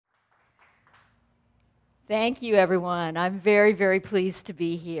Thank you, everyone. I'm very, very pleased to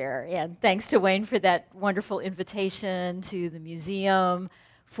be here. And thanks to Wayne for that wonderful invitation, to the museum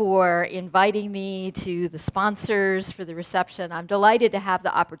for inviting me, to the sponsors for the reception. I'm delighted to have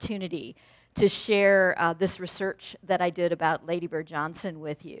the opportunity to share this research that I did about Lady Bird Johnson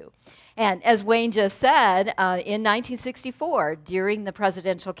with you. And as Wayne just said, in 1964, during the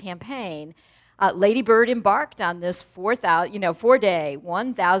presidential campaign, Lady Bird embarked on this 4-day,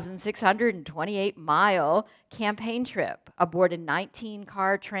 1,628-mile campaign trip aboard a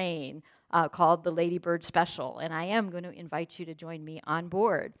 19-car train called the Lady Bird Special, and I am going to invite you to join me on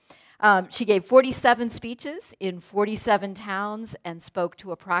board. She gave 47 speeches in 47 towns and spoke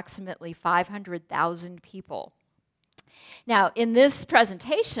to approximately 500,000 people. Now, in this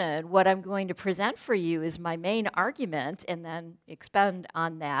presentation, what I'm going to present for you is my main argument, and then expand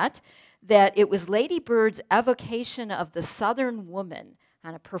on that it was Lady Bird's evocation of the Southern woman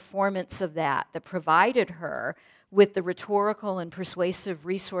and a performance of that provided her with the rhetorical and persuasive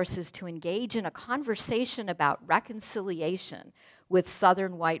resources to engage in a conversation about reconciliation with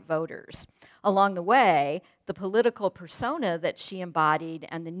Southern white voters. Along the way, the political persona that she embodied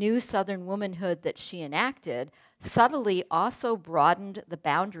and the new Southern womanhood that she enacted subtly also broadened the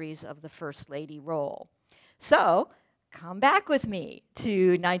boundaries of the First Lady role. So, come back with me to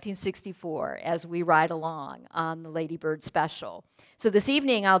 1964 as we ride along on the Lady Bird Special. So this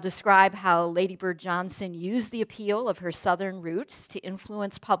evening I'll describe how Lady Bird Johnson used the appeal of her Southern roots to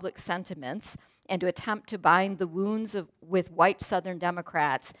influence public sentiments and to attempt to bind the wounds with white Southern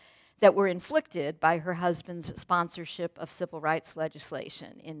Democrats that were inflicted by her husband's sponsorship of civil rights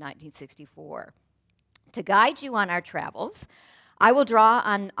legislation in 1964. To guide you on our travels, I will draw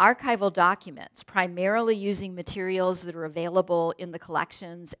on archival documents, primarily using materials that are available in the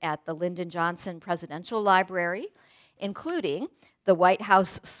collections at the Lyndon Johnson Presidential Library, including the White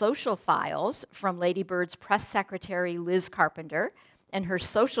House social files from Lady Bird's press secretary, Liz Carpenter, and her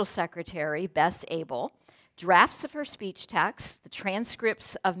social secretary, Bess Abel, drafts of her speech texts, the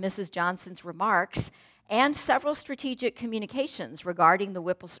transcripts of Mrs. Johnson's remarks, and several strategic communications regarding the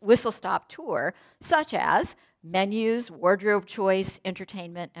Whistlestop Tour, such as menus, wardrobe choice,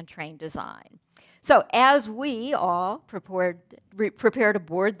 entertainment, and train design. So as we all prepare to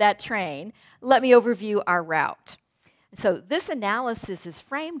board that train, let me overview our route. So this analysis is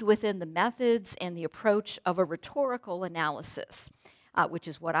framed within the methods and the approach of a rhetorical analysis, which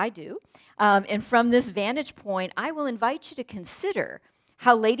is what I do. And from this vantage point, I will invite you to consider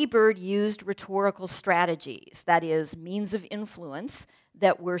how Lady Bird used rhetorical strategies, that is, means of influence,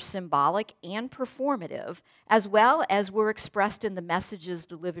 that were symbolic and performative, as well as were expressed in the messages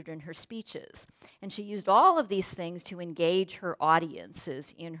delivered in her speeches. And she used all of these things to engage her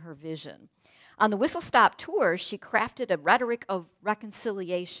audiences in her vision. On the Whistlestop Tour, she crafted a rhetoric of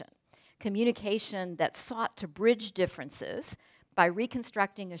reconciliation, communication that sought to bridge differences by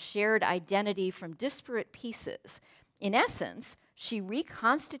reconstructing a shared identity from disparate pieces. In essence, she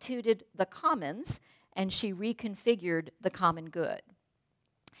reconstituted the commons and she reconfigured the common good.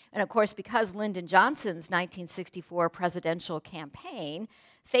 And of course, because Lyndon Johnson's 1964 presidential campaign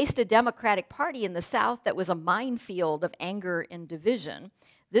faced a Democratic Party in the South that was a minefield of anger and division,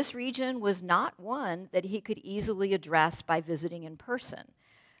 this region was not one that he could easily address by visiting in person.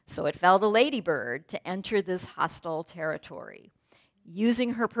 So it fell to Lady Bird to enter this hostile territory.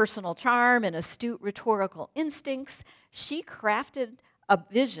 Using her personal charm and astute rhetorical instincts, she crafted a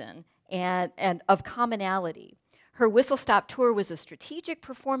vision and of commonality. Her Whistlestop Tour was a strategic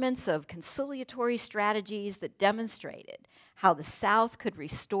performance of conciliatory strategies that demonstrated how the South could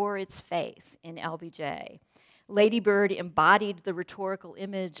restore its faith in LBJ. Lady Bird embodied the rhetorical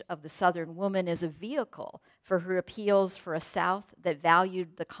image of the Southern woman as a vehicle for her appeals for a South that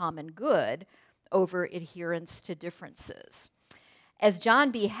valued the common good over adherence to differences. As John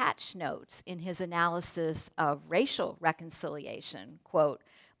B. Hatch notes in his analysis of racial reconciliation, quote,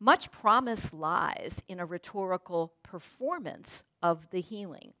 "Much promise lies in a rhetorical performance of the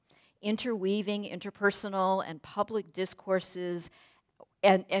healing, interweaving interpersonal and public discourses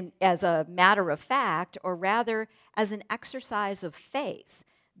and as a matter of fact, or rather as an exercise of faith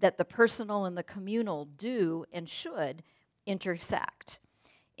that the personal and the communal do and should intersect."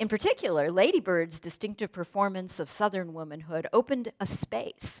 In particular, Lady Bird's distinctive performance of Southern womanhood opened a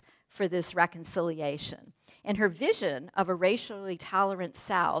space for this reconciliation. In her vision of a racially tolerant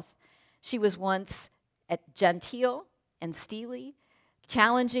South, she was once genteel and steely,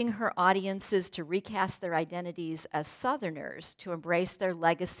 challenging her audiences to recast their identities as Southerners to embrace their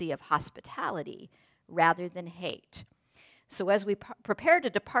legacy of hospitality rather than hate. So as we prepare to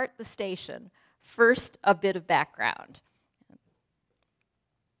depart the station, first a bit of background.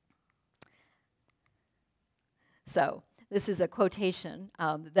 So this is a quotation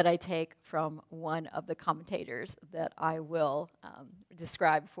that I take from one of the commentators that I will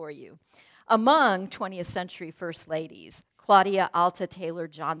describe for you. Among 20th century First Ladies, Claudia Alta Taylor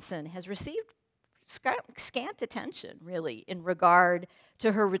Johnson has received scant attention, really, in regard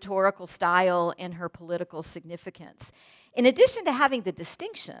to her rhetorical style and her political significance. In addition to having the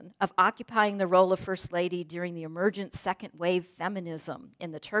distinction of occupying the role of First Lady during the emergent second wave feminism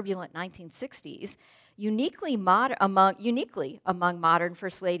in the turbulent 1960s, uniquely among modern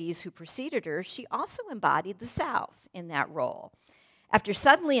First Ladies who preceded her, she also embodied the South in that role. After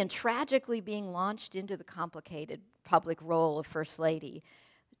suddenly and tragically being launched into the complicated public role of First Lady,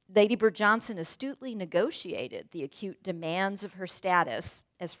 Lady Bird Johnson astutely negotiated the acute demands of her status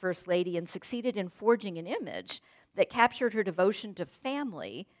as First Lady and succeeded in forging an image that captured her devotion to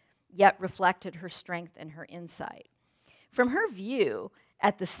family, yet reflected her strength and her insight. From her view,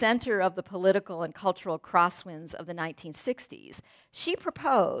 at the center of the political and cultural crosswinds of the 1960s, she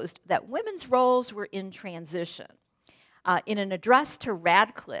proposed that women's roles were in transition. In an address to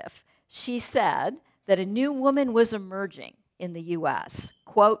Radcliffe, she said that a new woman was emerging in the U.S.,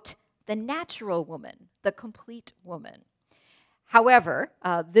 quote, the natural woman, the complete woman. However,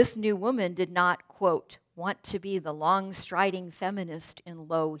 this new woman did not, quote, want to be the long-striding feminist in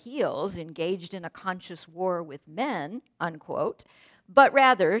low heels engaged in a conscious war with men, unquote, but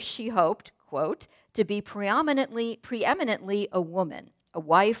rather she hoped, quote, to be preeminently a woman, a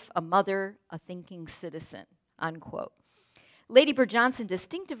wife, a mother, a thinking citizen, unquote. Lady Bird Johnson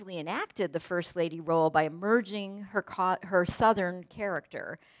distinctively enacted the First Lady role by merging her Southern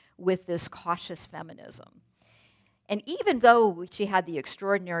character with this cautious feminism. And even though she had the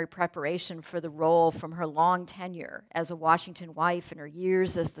extraordinary preparation for the role from her long tenure as a Washington wife and her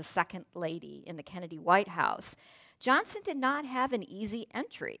years as the second lady in the Kennedy White House, Johnson did not have an easy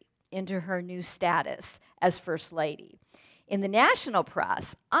entry into her new status as First Lady. In the national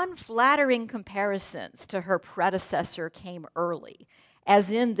press, unflattering comparisons to her predecessor came early, as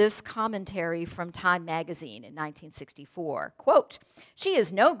in this commentary from Time magazine in 1964. Quote, she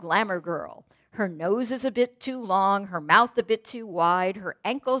is no glamour girl. Her nose is a bit too long, her mouth a bit too wide, her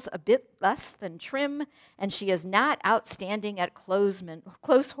ankles a bit less than trim, and she is not outstanding at close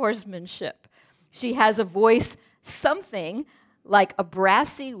horsemanship. She has a voice something like a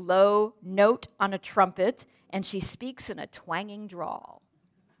brassy low note on a trumpet, and she speaks in a twanging drawl,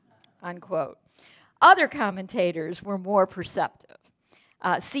 unquote. Other commentators were more perceptive,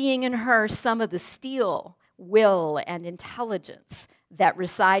 seeing in her some of the steel, will, and intelligence that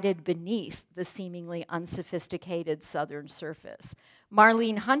resided beneath the seemingly unsophisticated Southern surface.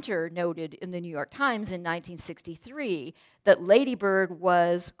 Marlene Hunter noted in the New York Times in 1963 that Lady Bird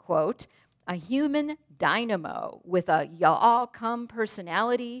was, quote, a human dynamo with a y'all-come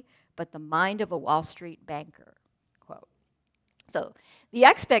personality, but the mind of a Wall Street banker, quote. So the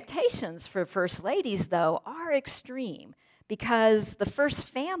expectations for First Ladies, though, are extreme because the first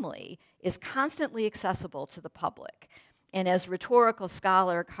family is constantly accessible to the public. And as rhetorical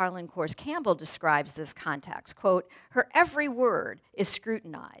scholar Carlin Kors Campbell describes this context, quote, her every word is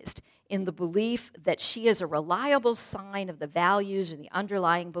scrutinized in the belief that she is a reliable sign of the values and the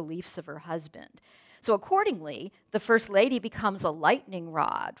underlying beliefs of her husband. So accordingly, the First Lady becomes a lightning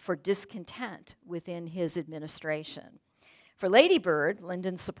rod for discontent within his administration. For Lady Bird,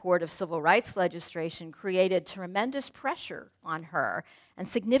 Lyndon's support of civil rights legislation created tremendous pressure on her and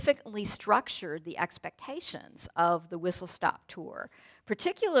significantly structured the expectations of the Whistlestop Tour,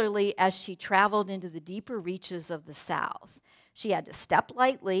 particularly as she traveled into the deeper reaches of the South. She had to step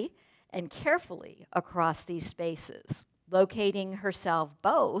lightly and carefully across these spaces, locating herself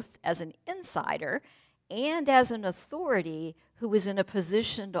both as an insider and as an authority who was in a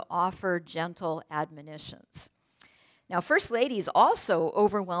position to offer gentle admonitions. Now, First Ladies also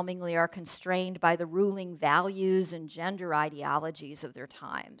overwhelmingly are constrained by the ruling values and gender ideologies of their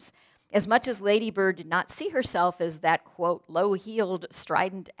times. As much as Lady Bird did not see herself as that, quote, low-heeled,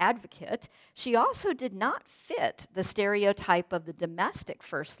 strident advocate, she also did not fit the stereotype of the domestic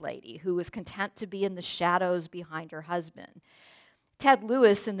First Lady who was content to be in the shadows behind her husband. Ted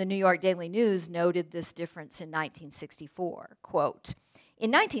Lewis in the New York Daily News noted this difference in 1964, quote, in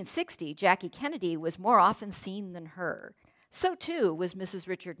 1960, Jackie Kennedy was more often seen than heard. So too was Mrs.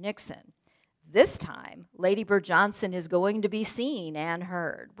 Richard Nixon. This time, Lady Bird Johnson is going to be seen and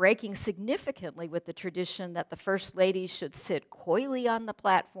heard, breaking significantly with the tradition that the First Lady should sit coyly on the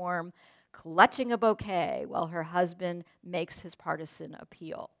platform, clutching a bouquet while her husband makes his partisan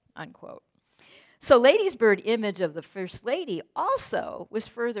appeal, unquote. So Lady Bird's image of the First Lady also was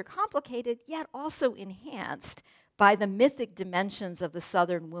further complicated, yet also enhanced by the mythic dimensions of the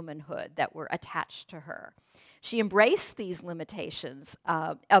Southern womanhood that were attached to her. She embraced these limitations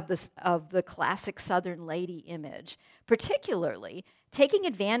of the classic Southern lady image, particularly taking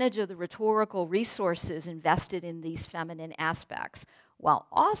advantage of the rhetorical resources invested in these feminine aspects, while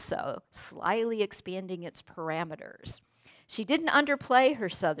also slyly expanding its parameters. She didn't underplay her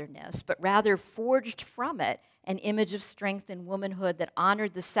Southernness, but rather forged from it an image of strength and womanhood that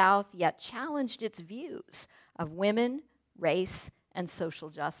honored the South, yet challenged its views of women, race, and social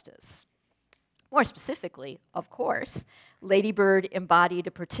justice. More specifically, of course, Lady Bird embodied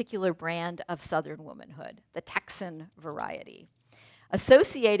a particular brand of Southern womanhood, the Texan variety.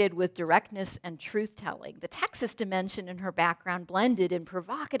 Associated with directness and truth-telling, the Texas dimension in her background blended in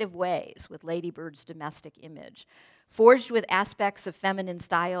provocative ways with Lady Bird's domestic image, forged with aspects of feminine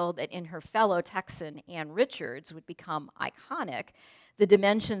style that in her fellow Texan, Ann Richards, would become iconic. The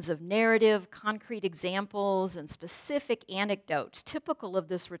dimensions of narrative, concrete examples, and specific anecdotes typical of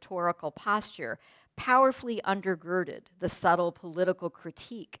this rhetorical posture powerfully undergirded the subtle political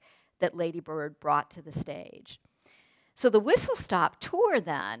critique that Lady Bird brought to the stage. So the Whistlestop Tour,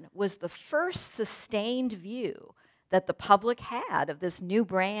 then, was the first sustained view that the public had of this new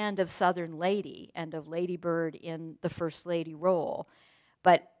brand of Southern lady and of Lady Bird in the First Lady role,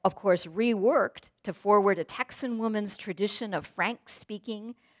 but of course reworked to forward a Texan woman's tradition of frank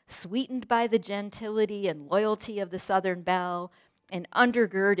speaking, sweetened by the gentility and loyalty of the Southern belle, and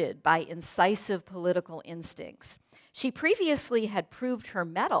undergirded by incisive political instincts. She previously had proved her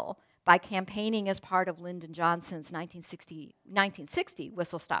mettle by campaigning as part of Lyndon Johnson's 1960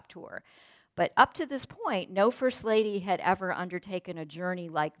 Whistlestop Tour. But up to this point, no First Lady had ever undertaken a journey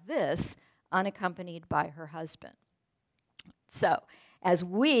like this unaccompanied by her husband. So, as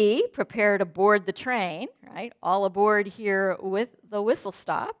we prepare to board the train, right, all aboard here with the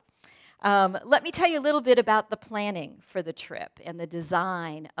Whistlestop, let me tell you a little bit about the planning for the trip and the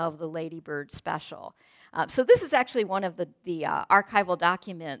design of the Lady Bird special. So this is actually one of the archival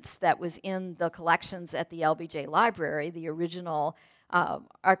documents that was in the collections at the LBJ Library, the original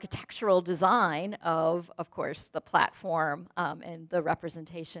architectural design of course, the platform and the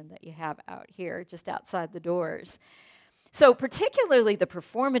representation that you have out here just outside the doors. So particularly the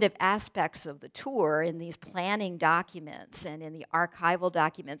performative aspects of the tour in these planning documents and in the archival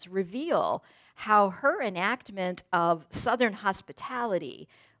documents reveal how her enactment of Southern hospitality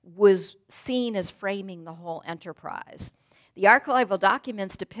was seen as framing the whole enterprise. The archival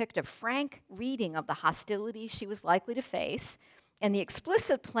documents depict a frank reading of the hostilities she was likely to face and the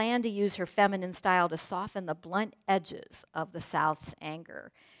explicit plan to use her feminine style to soften the blunt edges of the South's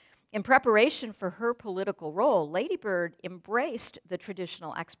anger. In preparation for her political role, Lady Bird embraced the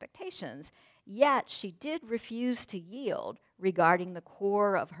traditional expectations, yet she did refuse to yield regarding the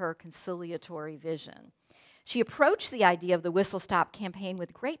core of her conciliatory vision. She approached the idea of the Whistlestop campaign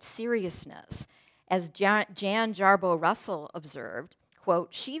with great seriousness. As Jan Jarboe Russell observed,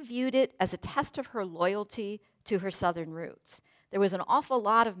 quote, she viewed it as a test of her loyalty to her Southern roots. There was an awful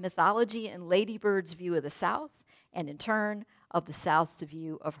lot of mythology in Lady Bird's view of the South, and in turn, of the South's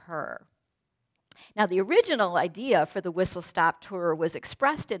view of her. Now, the original idea for the Whistlestop Tour was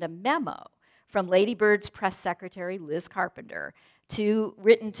expressed in a memo from Lady Bird's press secretary, Liz Carpenter,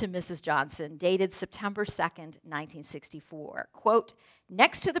 written to Mrs. Johnson, dated September 2nd, 1964. Quote,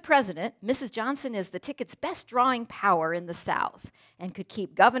 next to the president, Mrs. Johnson is the ticket's best drawing power in the South and could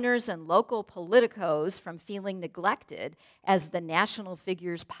keep governors and local politicos from feeling neglected as the national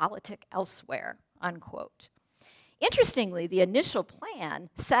figures politic elsewhere, unquote. Interestingly, the initial plan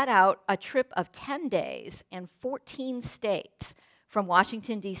set out a trip of 10 days and 14 states from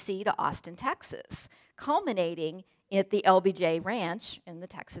Washington, D.C. to Austin, Texas, culminating at the LBJ Ranch in the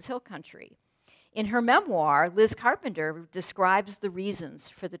Texas Hill Country. In her memoir, Liz Carpenter describes the reasons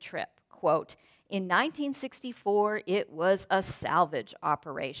for the trip. Quote, in 1964, it was a salvage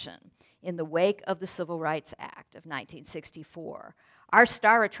operation in the wake of the Civil Rights Act of 1964. Our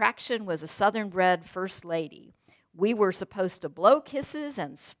star attraction was a Southern-bred First Lady. We were supposed to blow kisses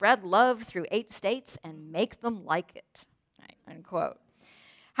and spread love through 8 states and make them like it, right, unquote.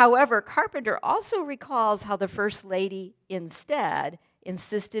 However, Carpenter also recalls how the First Lady instead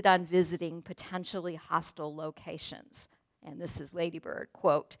insisted on visiting potentially hostile locations. And this is Lady Bird,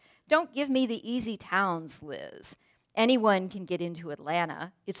 quote, don't give me the easy towns, Liz. Anyone can get into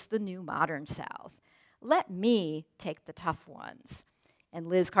Atlanta. It's the new modern South. Let me take the tough ones. And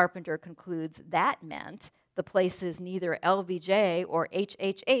Liz Carpenter concludes that meant the places neither LBJ or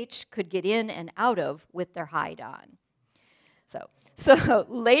HHH could get in and out of with their hide on. So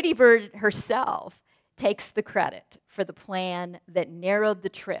Lady Bird herself takes the credit for the plan that narrowed the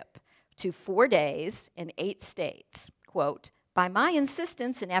trip to 4 days and 8 states, quote, By my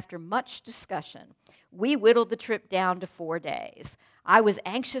insistence and after much discussion, we whittled the trip down to 4 days. I was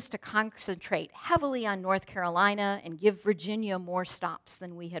anxious to concentrate heavily on North Carolina and give Virginia more stops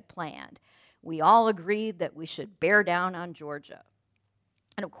than we had planned. We all agreed that we should bear down on Georgia.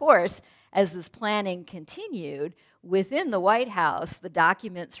 And of course, as this planning continued, within the White House, the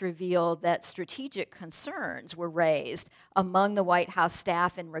documents revealed that strategic concerns were raised among the White House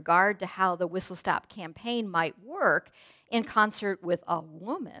staff in regard to how the Whistlestop campaign might work in concert with a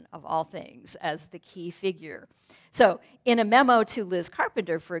woman, of all things, as the key figure. So in a memo to Liz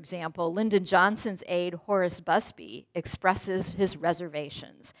Carpenter, for example, Lyndon Johnson's aide Horace Busby expresses his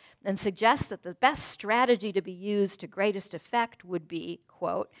reservations and suggests that the best strategy to be used to greatest effect would be,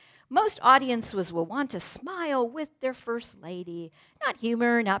 quote, most audiences will want to smile with their first lady. Not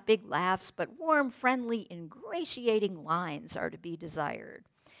humor, not big laughs, but warm, friendly, ingratiating lines are to be desired.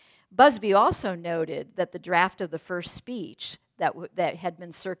 Busby also noted that the draft of the first speech that had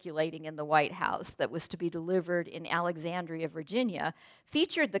been circulating in the White House that was to be delivered in Alexandria, Virginia,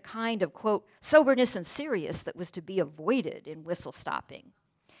 featured the kind of, quote, soberness and serious that was to be avoided in whistle stopping.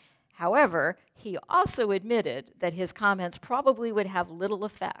 However, he also admitted that his comments probably would have little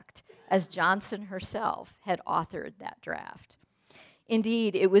effect, as Johnson herself had authored that draft.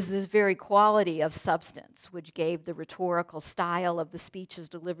 Indeed, it was this very quality of substance which gave the rhetorical style of the speeches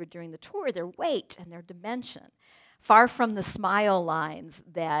delivered during the tour their weight and their dimension. Far from the smile lines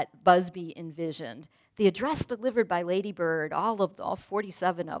that Busby envisioned, the address delivered by Lady Bird, all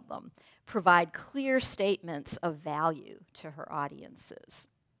 47 of them, provide clear statements of value to her audiences.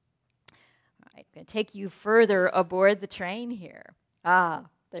 All right, I'm going to take you further aboard the train here.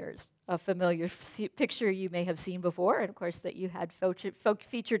 There's a familiar picture you may have seen before, and of course that you had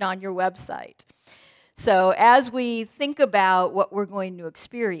featured on your website. So as we think about what we're going to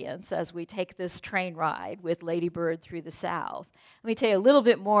experience as we take this train ride with Lady Bird through the South, let me tell you a little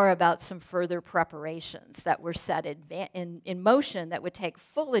bit more about some further preparations that were set in motion that would take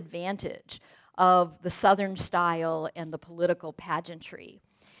full advantage of the Southern style and the political pageantry.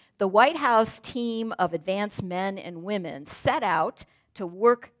 The White House team of advanced men and women set out to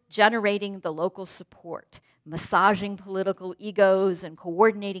work generating the local support, massaging political egos, and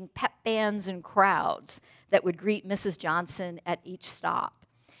coordinating pep bands and crowds that would greet Mrs. Johnson at each stop.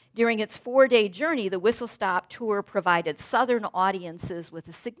 During its 4-day journey, the Whistlestop Tour provided Southern audiences with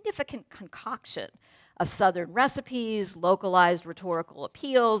a significant concoction of Southern recipes, localized rhetorical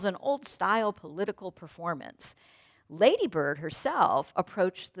appeals, and old-style political performance. Lady Bird herself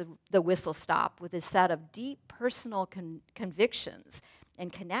approached the Whistlestop with a set of deep personal convictions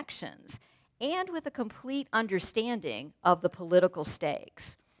and connections, and with a complete understanding of the political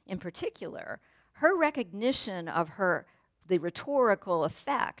stakes. In particular, her recognition of the rhetorical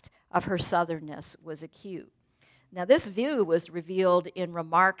effect of her Southernness was acute. Now, this view was revealed in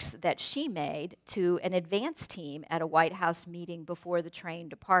remarks that she made to an advance team at a White House meeting before the train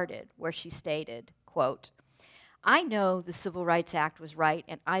departed, where she stated, quote, I know the Civil Rights Act was right,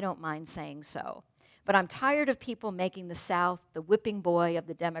 and I don't mind saying so. But I'm tired of people making the South the whipping boy of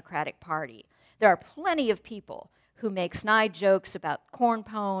the Democratic Party. There are plenty of people who make snide jokes about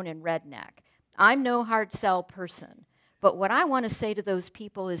cornpone and redneck. I'm no hard sell person, but what I want to say to those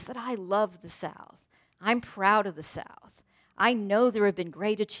people is that I love the South. I'm proud of the South. I know there have been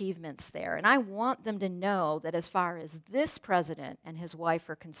great achievements there, and I want them to know that as far as this president and his wife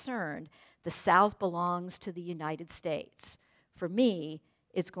are concerned, the South belongs to the United States. For me,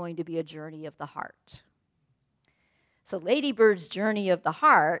 it's going to be a journey of the heart. So Lady Bird's journey of the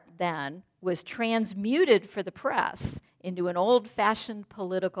heart, then, was transmuted for the press into an old-fashioned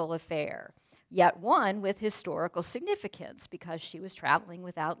political affair, yet one with historical significance because she was traveling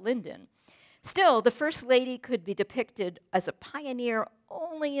without Lyndon. Still, the First Lady could be depicted as a pioneer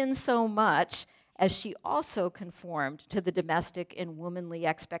only in so much as she also conformed to the domestic and womanly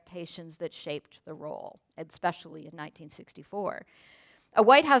expectations that shaped the role, especially in 1964. A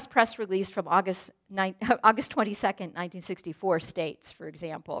White House press release from August 22nd, 1964 states, for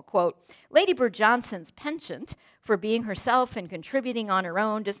example, quote, Lady Bird Johnson's penchant for being herself and contributing on her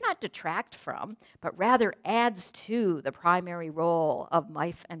own does not detract from, but rather adds to the primary role of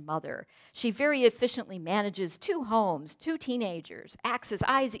wife and mother. She very efficiently manages 2 homes, 2 teenagers, acts as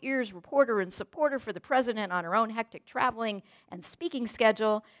eyes, ears, reporter, and supporter for the president on her own hectic traveling and speaking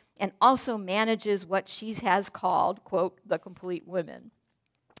schedule, and also manages what she has called, quote, the complete women.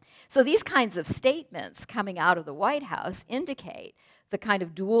 So these kinds of statements coming out of the White House indicate the kind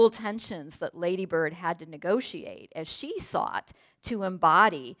of dual tensions that Lady Bird had to negotiate as she sought to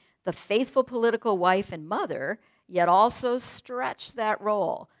embody the faithful political wife and mother, yet also stretch that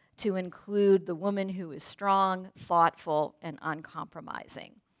role to include the woman who is strong, thoughtful, and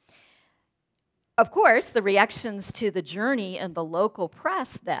uncompromising. Of course, the reactions to the journey in the local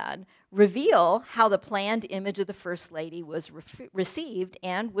press then reveal how the planned image of the First Lady was received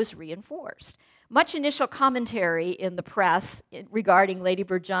and was reinforced. Much initial commentary in the press regarding Lady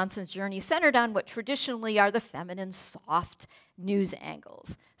Bird Johnson's journey centered on what traditionally are the feminine, soft news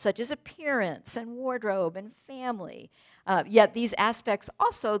angles, such as appearance and wardrobe and family. Yet these aspects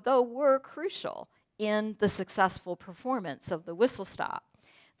also, though, were crucial in the successful performance of the Whistle Stop.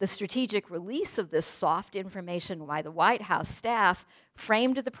 The strategic release of this soft information by the White House staff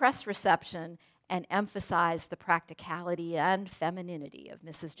framed the press reception and emphasized the practicality and femininity of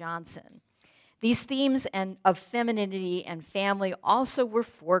Mrs. Johnson. These themes of femininity and family also were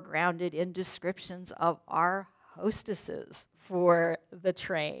foregrounded in descriptions of our hostesses for the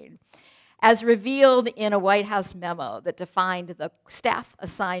train. As revealed in a White House memo that defined the staff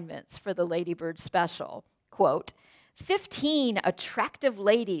assignments for the Lady Bird special, quote, 15 attractive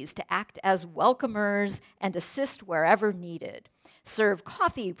ladies to act as welcomers and assist wherever needed. Serve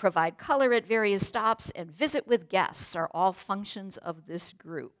coffee, provide color at various stops, and visit with guests are all functions of this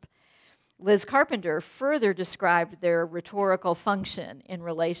group. Liz Carpenter further described their rhetorical function in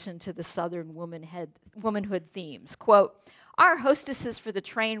relation to the Southern womanhood themes. Quote, our hostesses for the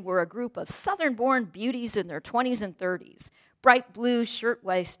train were a group of Southern-born beauties in their 20s and 30s. Bright blue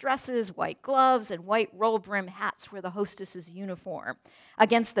shirtwaist dresses, white gloves, and white roll-brim hats were the hostess's uniform.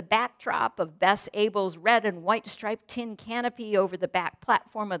 Against the backdrop of Bess Abel's red and white striped tin canopy over the back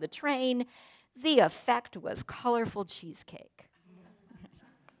platform of the train, the effect was colorful cheesecake.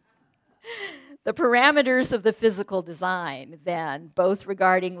 The parameters of the physical design, then, both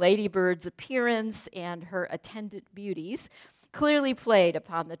regarding Lady Bird's appearance and her attendant beauties, clearly played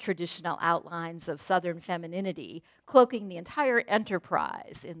upon the traditional outlines of Southern femininity, cloaking the entire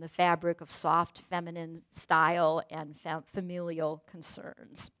enterprise in the fabric of soft feminine style and familial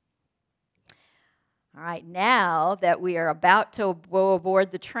concerns. All right, now that we are about to go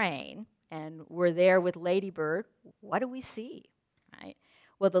aboard the train and we're there with Lady Bird, what do we see? Right?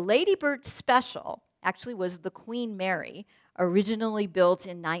 Well, the Lady Bird special actually was the Queen Mary, originally built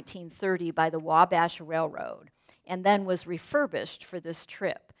in 1930 by the Wabash Railroad, and then was refurbished for this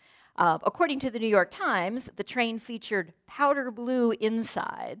trip. According to the New York Times, the train featured powder blue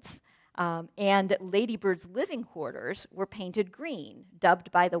insides, and Lady Bird's living quarters were painted green,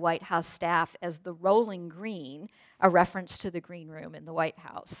 dubbed by the White House staff as the Rolling Green, a reference to the green room in the White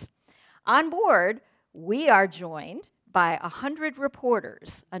House. On board, we are joined by 100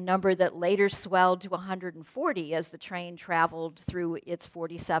 reporters, a number that later swelled to 140 as the train traveled through its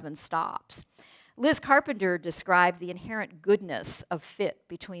 47 stops. Liz Carpenter described the inherent goodness of fit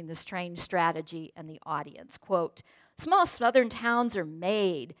between this train strategy and the audience. Quote, small southern towns are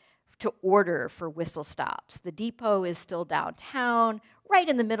made to order for whistle stops. The depot is still downtown, right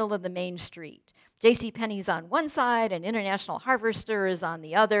in the middle of the main street. JCPenney's on one side and International Harvester is on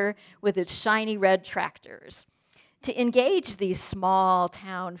the other with its shiny red tractors. To engage these small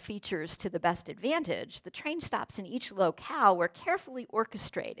town features to the best advantage, the train stops in each locale were carefully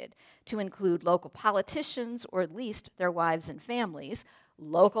orchestrated to include local politicians, or at least their wives and families,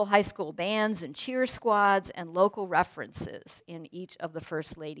 local high school bands and cheer squads, and local references in each of the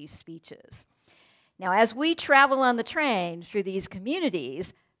First Lady's speeches. Now, as we travel on the train through these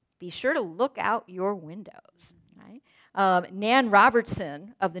communities, be sure to look out your windows. Right? Nan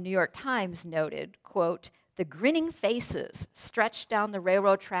Robertson of the New York Times noted, quote, the grinning faces stretched down the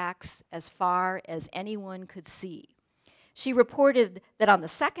railroad tracks as far as anyone could see. She reported that on the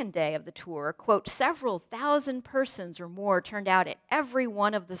second day of the tour, quote, several thousand persons or more turned out at every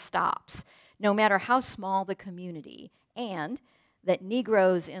one of the stops, no matter how small the community, and that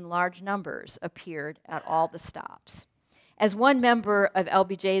Negroes in large numbers appeared at all the stops. As one member of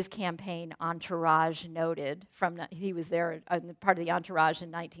LBJ's campaign entourage noted, he was there, part of the entourage in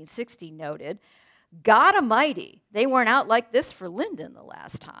 1960, noted, God Almighty, they weren't out like this for Lyndon the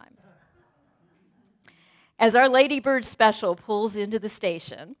last time. As our Lady Bird special pulls into the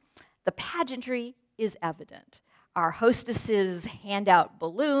station, the pageantry is evident. Our hostesses hand out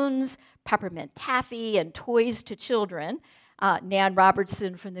balloons, peppermint taffy, and toys to children. Nan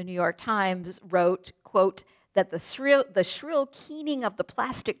Robertson from the New York Times wrote, quote, that the shrill keening of the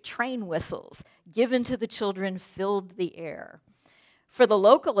plastic train whistles given to the children filled the air. For the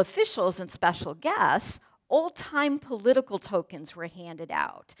local officials and special guests, old-time political tokens were handed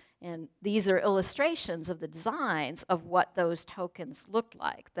out. And these are illustrations of the designs of what those tokens looked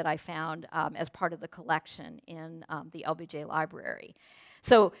like that I found as part of the collection in the LBJ library.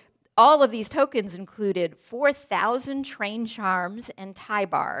 So All of these tokens included 4,000 train charms and tie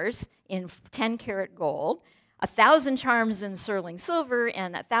bars in 10-karat gold, 1,000 charms in sterling silver,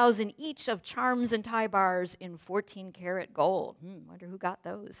 and 1,000 each of charms and tie bars in 14-karat gold. Wonder who got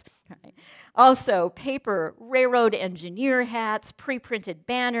those. Right. Also, paper railroad engineer hats, pre-printed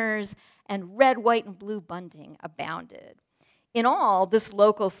banners, and red, white, and blue bunting abounded. In all, this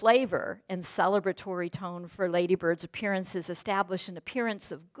local flavor and celebratory tone for Lady Bird's appearances established an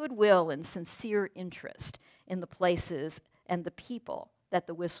appearance of goodwill and sincere interest in the places and the people that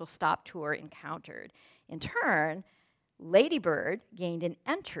the Whistlestop Tour encountered. In turn, Lady Bird gained an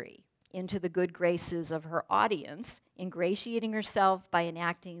entry into the good graces of her audience, ingratiating herself by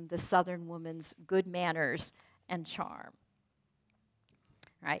enacting the Southern woman's good manners and charm.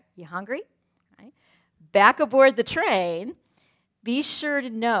 Right, you hungry? Right. Back aboard the train, be sure to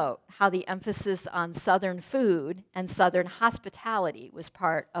note how the emphasis on Southern food and Southern hospitality was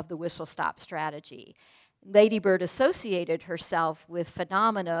part of the whistle-stop strategy. Lady Bird associated herself with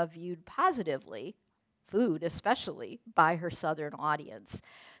phenomena viewed positively, food especially, by her Southern audience.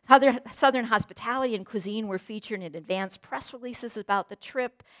 Southern hospitality and cuisine were featured in advanced press releases about the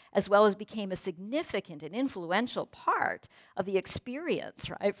trip, as well as became a significant and influential part of the experience,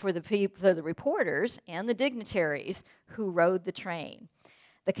 right, for the reporters and the dignitaries who rode the train.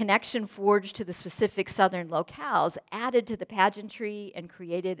 The connection forged to the specific Southern locales added to the pageantry and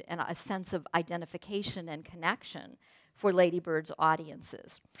created a sense of identification and connection for Lady Bird's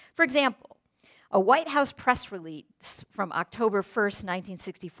audiences. For example, a White House press release from October 1st,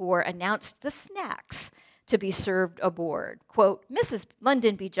 1964 announced the snacks to be served aboard. Quote, Mrs.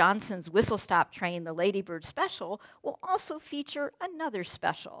 Lyndon B. Johnson's whistle-stop train, the Lady Bird Special, will also feature another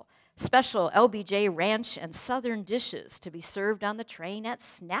special LBJ ranch and Southern dishes to be served on the train at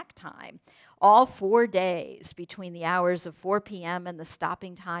snack time, all 4 days between the hours of 4 p.m. and the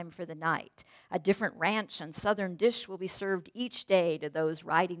stopping time for the night. A different ranch and Southern dish will be served each day to those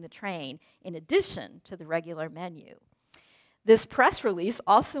riding the train, in addition to the regular menu. This press release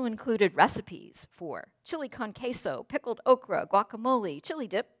also included recipes for chili con queso, pickled okra, guacamole, chili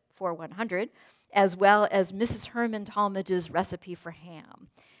dip for 100, as well as Mrs. Herman Talmadge's recipe for ham.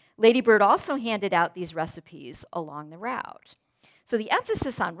 Lady Bird also handed out these recipes along the route. So the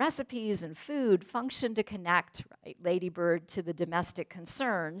emphasis on recipes and food functioned to connect, right, Lady Bird to the domestic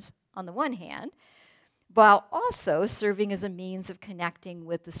concerns on the one hand, while also serving as a means of connecting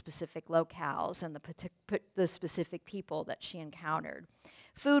with the specific locales and the specific people that she encountered.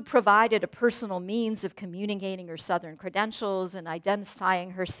 Food provided a personal means of communicating her Southern credentials and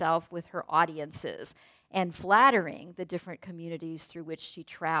identifying herself with her audiences, and flattering the different communities through which she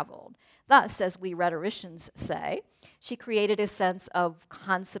traveled. Thus, as we rhetoricians say, she created a sense of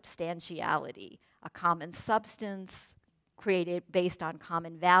consubstantiality, a common substance created based on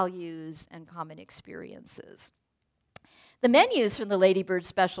common values and common experiences. The menus from the Lady Bird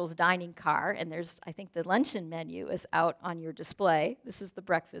Special's dining car, and there's, I think the luncheon menu is out on your display. This is the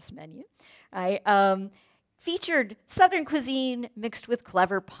breakfast menu, right? Featured Southern cuisine mixed with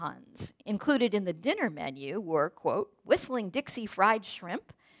clever puns. Included in the dinner menu were, quote, whistling Dixie fried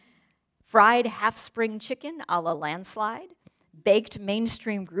shrimp, fried half-spring chicken a la landslide, baked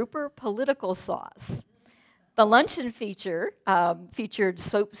mainstream grouper political sauce. The luncheon featured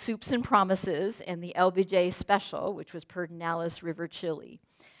soups and promises and the LBJ special, which was Pedernales River chili.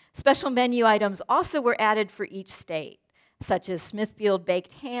 Special menu items also were added for each state, such as Smithfield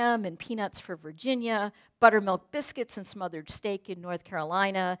baked ham and peanuts for Virginia, buttermilk biscuits and smothered steak in North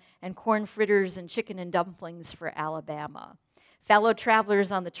Carolina, and corn fritters and chicken and dumplings for Alabama. Fellow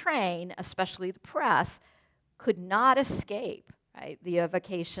travelers on the train, especially the press, could not escape, right, the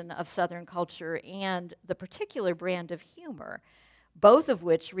evocation of Southern culture and the particular brand of humor, both of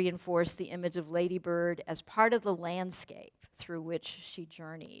which reinforced the image of Lady Bird as part of the landscape through which she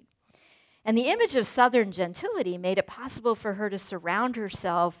journeyed. And the image of Southern gentility made it possible for her to surround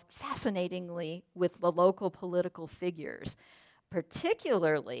herself, fascinatingly, with the local political figures,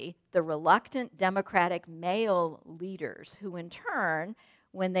 particularly the reluctant Democratic male leaders, who in turn,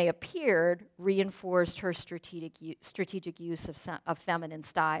 when they appeared, reinforced her strategic use of feminine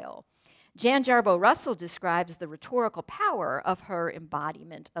style. Jan Jarboe Russell describes the rhetorical power of her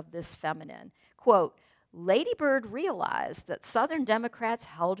embodiment of this feminine. Quote, Lady Bird realized that Southern Democrats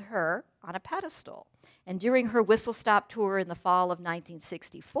held her on a pedestal, and during her whistle-stop tour in the fall of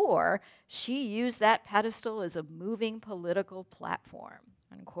 1964, she used that pedestal as a moving political platform,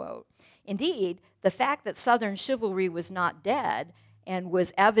 unquote. Indeed, the fact that Southern chivalry was not dead and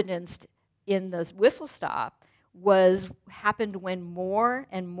was evidenced in the whistle-stop happened when more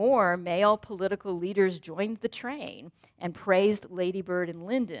and more male political leaders joined the train and praised Lady Bird and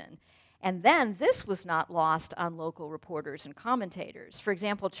Lyndon. And then this was not lost on local reporters and commentators. For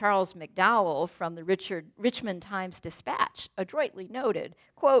example, Charles McDowell from the Richmond Times-Dispatch adroitly noted,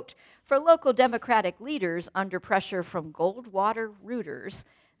 quote, "For local Democratic leaders under pressure from Goldwater rooters,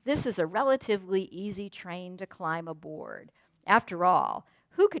 this is a relatively easy train to climb aboard. After all,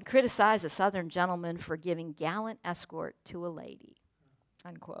 who could criticize a Southern gentleman for giving gallant escort to a lady?"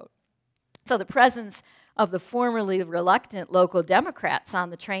 Unquote. So the presence of the formerly reluctant local Democrats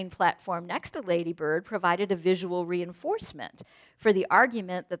on the train platform next to Lady Bird provided a visual reinforcement for the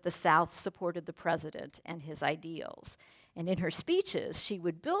argument that the South supported the president and his ideals. And in her speeches, she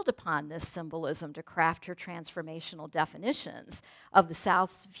would build upon this symbolism to craft her transformational definitions of the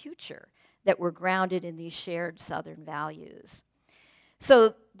South's future that were grounded in these shared Southern values.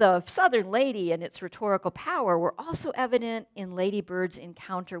 So the Southern lady and its rhetorical power were also evident in Lady Bird's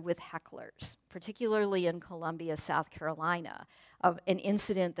encounter with hecklers, particularly in Columbia, South Carolina, an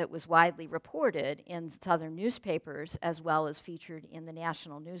incident that was widely reported in Southern newspapers as well as featured in the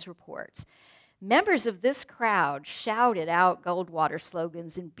national news reports. Members of this crowd shouted out Goldwater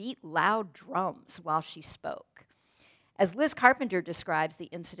slogans and beat loud drums while she spoke. As Liz Carpenter describes the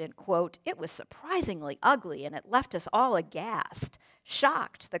incident, quote, "It was surprisingly ugly and it left us all aghast.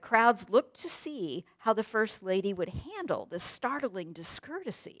 Shocked, the crowds looked to see how the First Lady would handle this startling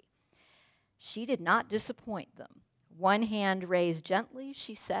discourtesy. She did not disappoint them. One hand raised gently,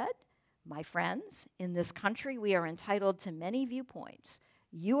 she said, 'My friends, in this country we are entitled to many viewpoints.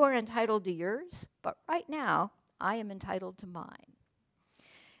 You are entitled to yours, but right now I am entitled to mine.'"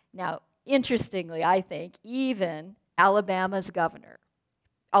 Now, interestingly, I think, even Alabama's governor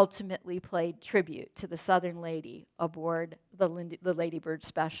ultimately paid tribute to the Southern lady aboard the Lady Bird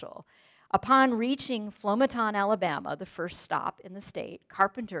Special. Upon reaching Flomaton, Alabama, the first stop in the state,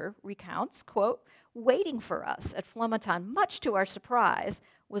 Carpenter recounts, quote, "Waiting for us at Flomaton, much to our surprise,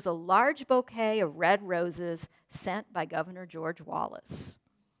 was a large bouquet of red roses sent by Governor George Wallace."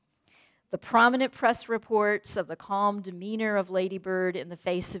 The prominent press reports of the calm demeanor of Lady Bird in the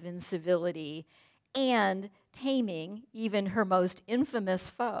face of incivility and taming even her most infamous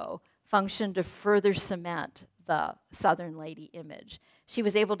foe functioned to further cement the Southern lady image. She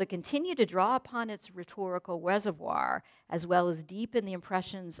was able to continue to draw upon its rhetorical reservoir as well as deepen the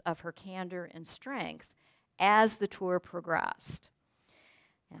impressions of her candor and strength as the tour progressed.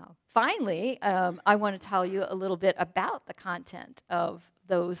 Now, finally, I want to tell you a little bit about the content of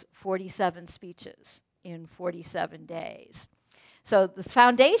those 47 speeches in 47 days. So this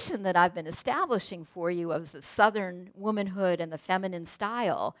foundation that I've been establishing for you of the Southern womanhood and the feminine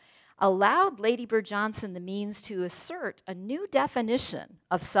style allowed Lady Bird Johnson the means to assert a new definition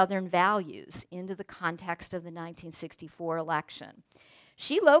of Southern values into the context of the 1964 election.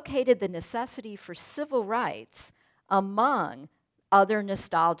 She located the necessity for civil rights among other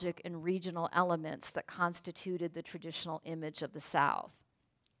nostalgic and regional elements that constituted the traditional image of the South.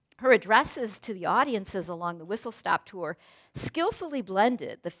 Her addresses to the audiences along the Whistlestop Tour skillfully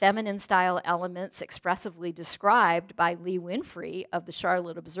blended the feminine style elements expressively described by Lee Winfrey of the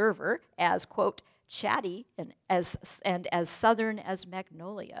Charlotte Observer as, quote, "chatty and as Southern as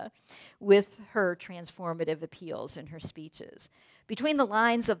Magnolia," with her transformative appeals in her speeches. Between the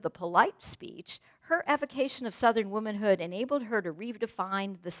lines of the polite speech, her evocation of Southern womanhood enabled her to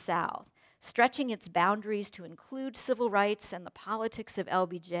redefine the South, stretching its boundaries to include civil rights and the politics of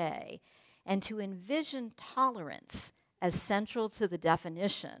LBJ, and to envision tolerance as central to the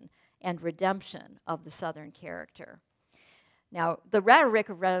definition and redemption of the Southern character. Now, the rhetoric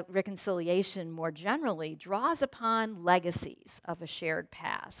of reconciliation more generally draws upon legacies of a shared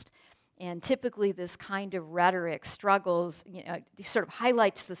past. And typically this kind of rhetoric struggles, sort of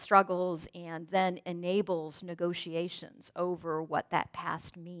highlights the struggles and then enables negotiations over what that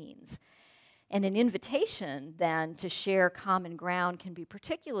past means. And an invitation then to share common ground can be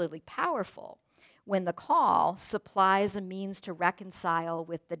particularly powerful when the call supplies a means to reconcile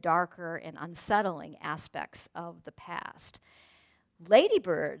with the darker and unsettling aspects of the past. Lady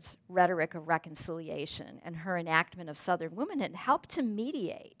Bird's rhetoric of reconciliation and her enactment of Southern womanhood helped to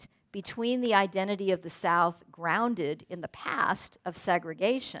mediate between the identity of the South grounded in the past of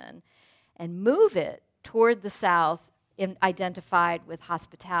segregation and move it toward the South identified with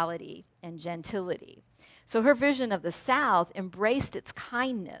hospitality and gentility. So her vision of the South embraced its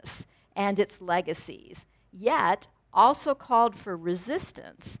kindness and its legacies, yet also called for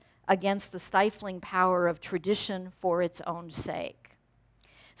resistance against the stifling power of tradition for its own sake.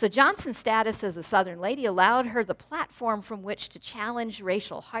 So Johnson's status as a Southern lady allowed her the platform from which to challenge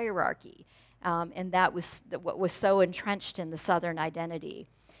racial hierarchy and that was what was so entrenched in the Southern identity.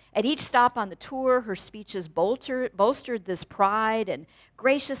 At each stop on the tour, her speeches bolstered this pride and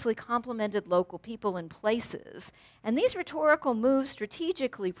graciously complimented local people and places. And these rhetorical moves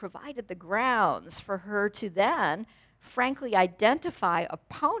strategically provided the grounds for her to then, frankly, identify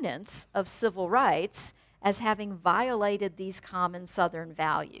opponents of civil rights as having violated these common Southern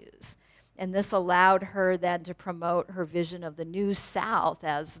values. And this allowed her then to promote her vision of the New South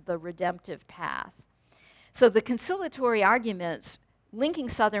as the redemptive path. So the conciliatory arguments linking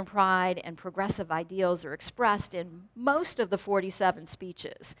Southern pride and progressive ideals are expressed in most of the 47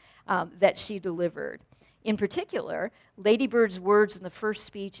 speeches that she delivered. In particular, Lady Bird's words in the first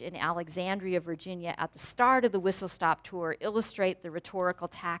speech in Alexandria, Virginia at the start of the Whistlestop Tour illustrate the rhetorical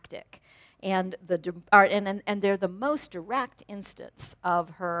tactic, and they're the most direct instance of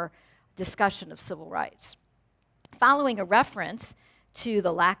her discussion of civil rights. Following a reference to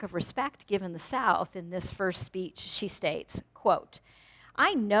the lack of respect given the South in this first speech, she states, quote,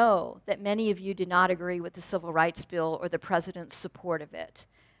 "I know that many of you do not agree with the Civil Rights Bill or the President's support of it,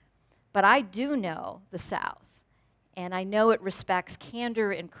 but I do know the South, and I know it respects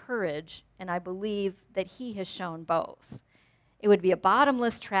candor and courage, and I believe that he has shown both. It would be a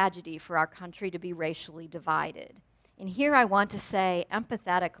bottomless tragedy for our country to be racially divided. And here I want to say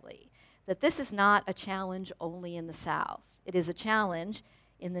empathetically that this is not a challenge only in the South. It is a challenge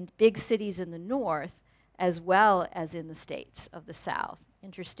in the big cities in the North as well as in the states of the South."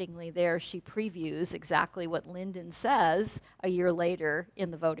 Interestingly, there she previews exactly what Lyndon says a year later in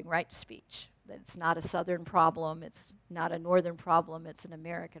the voting rights speech, that it's not a Southern problem, it's not a Northern problem, it's an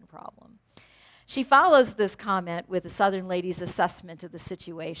American problem. She follows this comment with the Southern lady's assessment of the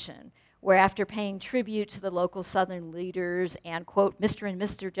situation, where after paying tribute to the local Southern leaders and, quote, Mr. and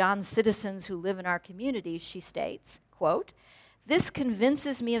Mr. John's citizens who live in our community, she states, quote, "This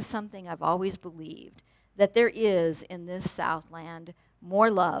convinces me of something I've always believed, that there is in this Southland more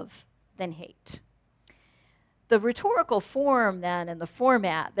love than hate." The rhetorical form then and the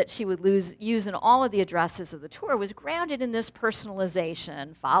format that she would use in all of the addresses of the tour was grounded in this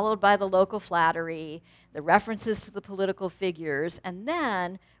personalization, followed by the local flattery, the references to the political figures, and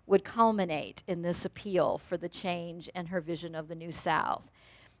then would culminate in this appeal for the change and her vision of the New South.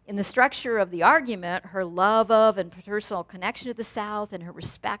 In the structure of the argument, her love of and personal connection to the South and her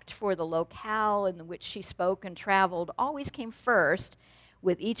respect for the locale in which she spoke and traveled always came first,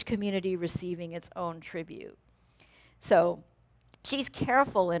 with each community receiving its own tribute. So she's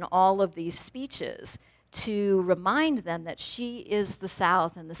careful in all of these speeches to remind them that she is the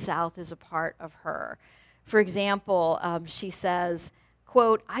South and the South is a part of her. For example, she says,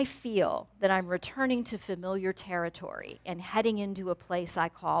 quote, "I feel that I'm returning to familiar territory and heading into a place I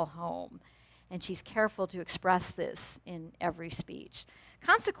call home." And she's careful to express this in every speech.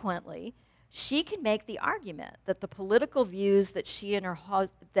 Consequently, she can make the argument that the political views that she and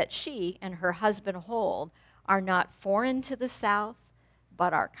her husband hold are not foreign to the South,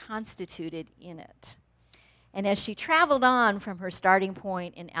 but are constituted in it. And as she traveled on from her starting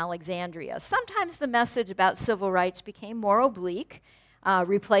point in Alexandria, sometimes the message about civil rights became more oblique,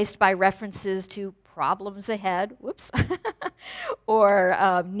 replaced by references to problems ahead, whoops,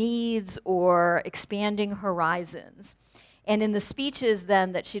 or needs or expanding horizons. And in the speeches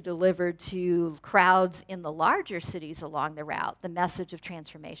then that she delivered to crowds in the larger cities along the route, the message of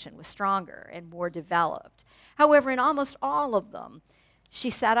transformation was stronger and more developed. However, in almost all of them, she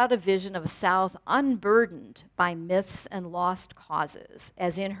set out a vision of a South unburdened by myths and lost causes,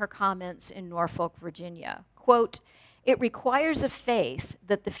 as in her comments in Norfolk, Virginia. Quote, "It requires a faith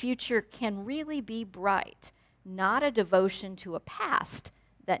that the future can really be bright, not a devotion to a past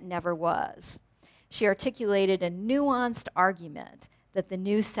that never was." She articulated a nuanced argument that the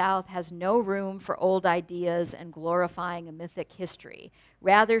New South has no room for old ideas and glorifying a mythic history.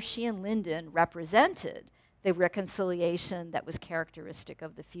 Rather, she and Lyndon represented the reconciliation that was characteristic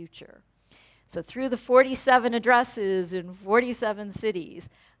of the future. So through the 47 addresses in 47 cities,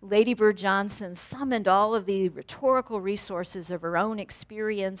 Lady Bird Johnson summoned all of the rhetorical resources of her own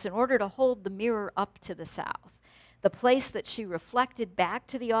experience in order to hold the mirror up to the South. The place that she reflected back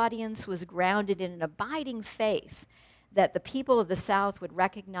to the audience was grounded in an abiding faith that the people of the South would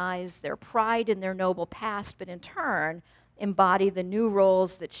recognize their pride in their noble past, but in turn embody the new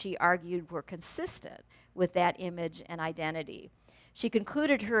roles that she argued were consistent with that image and identity. She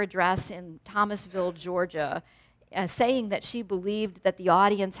concluded her address in Thomasville, Georgia, saying that she believed that the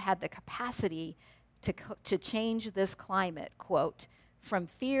audience had the capacity to change this climate, quote, "from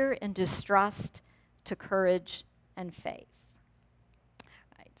fear and distrust to courage and faith."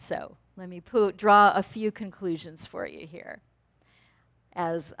 All right, so let me draw a few conclusions for you here.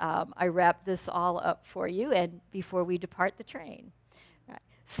 as I wrap this all up for you and before we depart the train.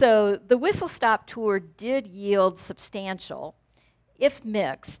 So the Whistlestop Tour did yield substantial, if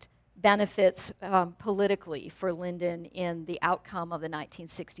mixed, benefits politically for Lyndon in the outcome of the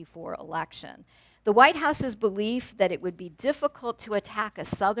 1964 election. The White House's belief that it would be difficult to attack a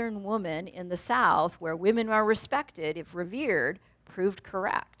Southern woman in the South, where women are respected if revered, proved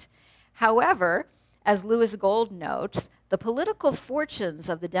correct. However, as Louis Gold notes, the political fortunes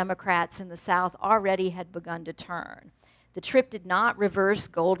of the Democrats in the South already had begun to turn. The trip did not reverse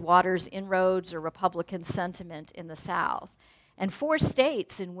Goldwater's inroads or Republican sentiment in the South. And 4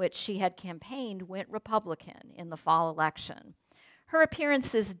 states in which she had campaigned went Republican in the fall election. Her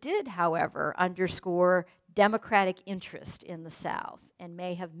appearances did, however, underscore Democratic interest in the South and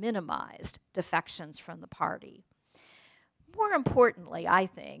may have minimized defections from the party. More importantly, I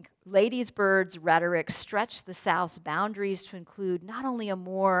think, Ladies' rhetoric stretched the South's boundaries to include not only a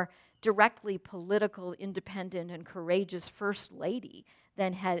more directly political, independent, and courageous First Lady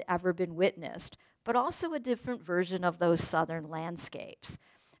than had ever been witnessed, but also a different version of those Southern landscapes.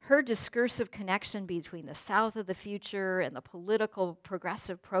 Her discursive connection between the South of the future and the political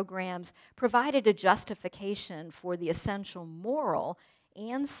progressive programs provided a justification for the essential moral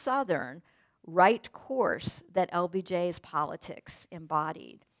and Southern right course that LBJ's politics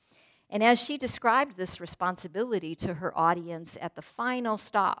embodied. And as she described this responsibility to her audience at the final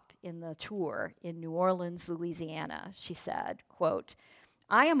stop in the tour in New Orleans, Louisiana, she said, quote,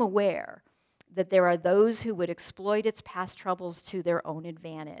 "I am aware that there are those who would exploit its past troubles to their own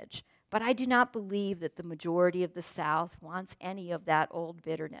advantage, but I do not believe that the majority of the South wants any of that old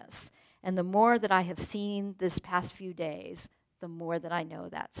bitterness. And the more that I have seen this past few days, the more that I know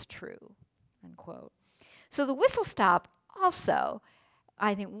that's true," unquote. So the whistle stop also,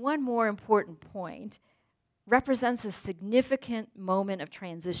 I think one more important point, represents a significant moment of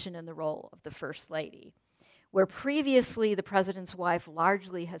transition in the role of the First Lady. Where previously the president's wife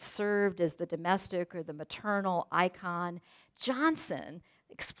largely has served as the domestic or the maternal icon, Johnson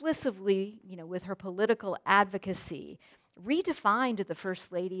explicitly, with her political advocacy, redefined the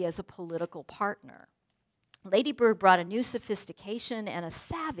First Lady as a political partner. Lady Bird brought a new sophistication and a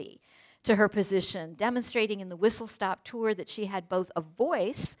savvy to her position, demonstrating in the Whistlestop Tour that she had both a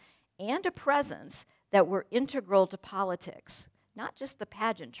voice and a presence that were integral to politics, not just the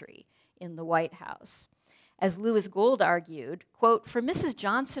pageantry in the White House. As Louis Gold argued, quote, "For Mrs.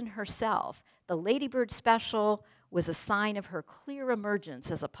 Johnson herself, the Lady Bird special was a sign of her clear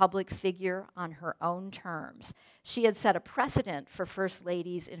emergence as a public figure on her own terms. She had set a precedent for First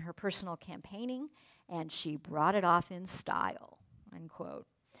Ladies in her personal campaigning, and she brought it off in style," unquote.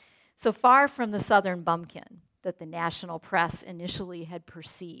 So far from the Southern bumpkin that the national press initially had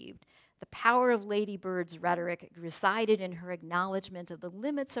perceived, the power of Lady Bird's rhetoric resided in her acknowledgement of the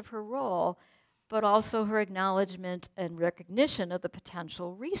limits of her role, but also her acknowledgement and recognition of the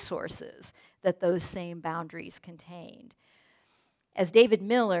potential resources that those same boundaries contained. As David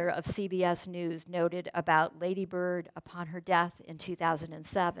Miller of CBS News noted about Lady Bird upon her death in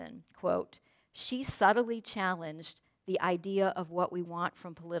 2007, quote, "She subtly challenged the idea of what we want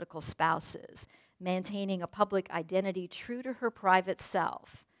from political spouses, maintaining a public identity true to her private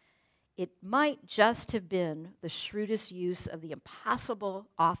self. It might just have been the shrewdest use of the impossible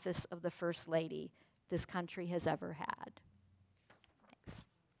office of the First Lady this country has ever had."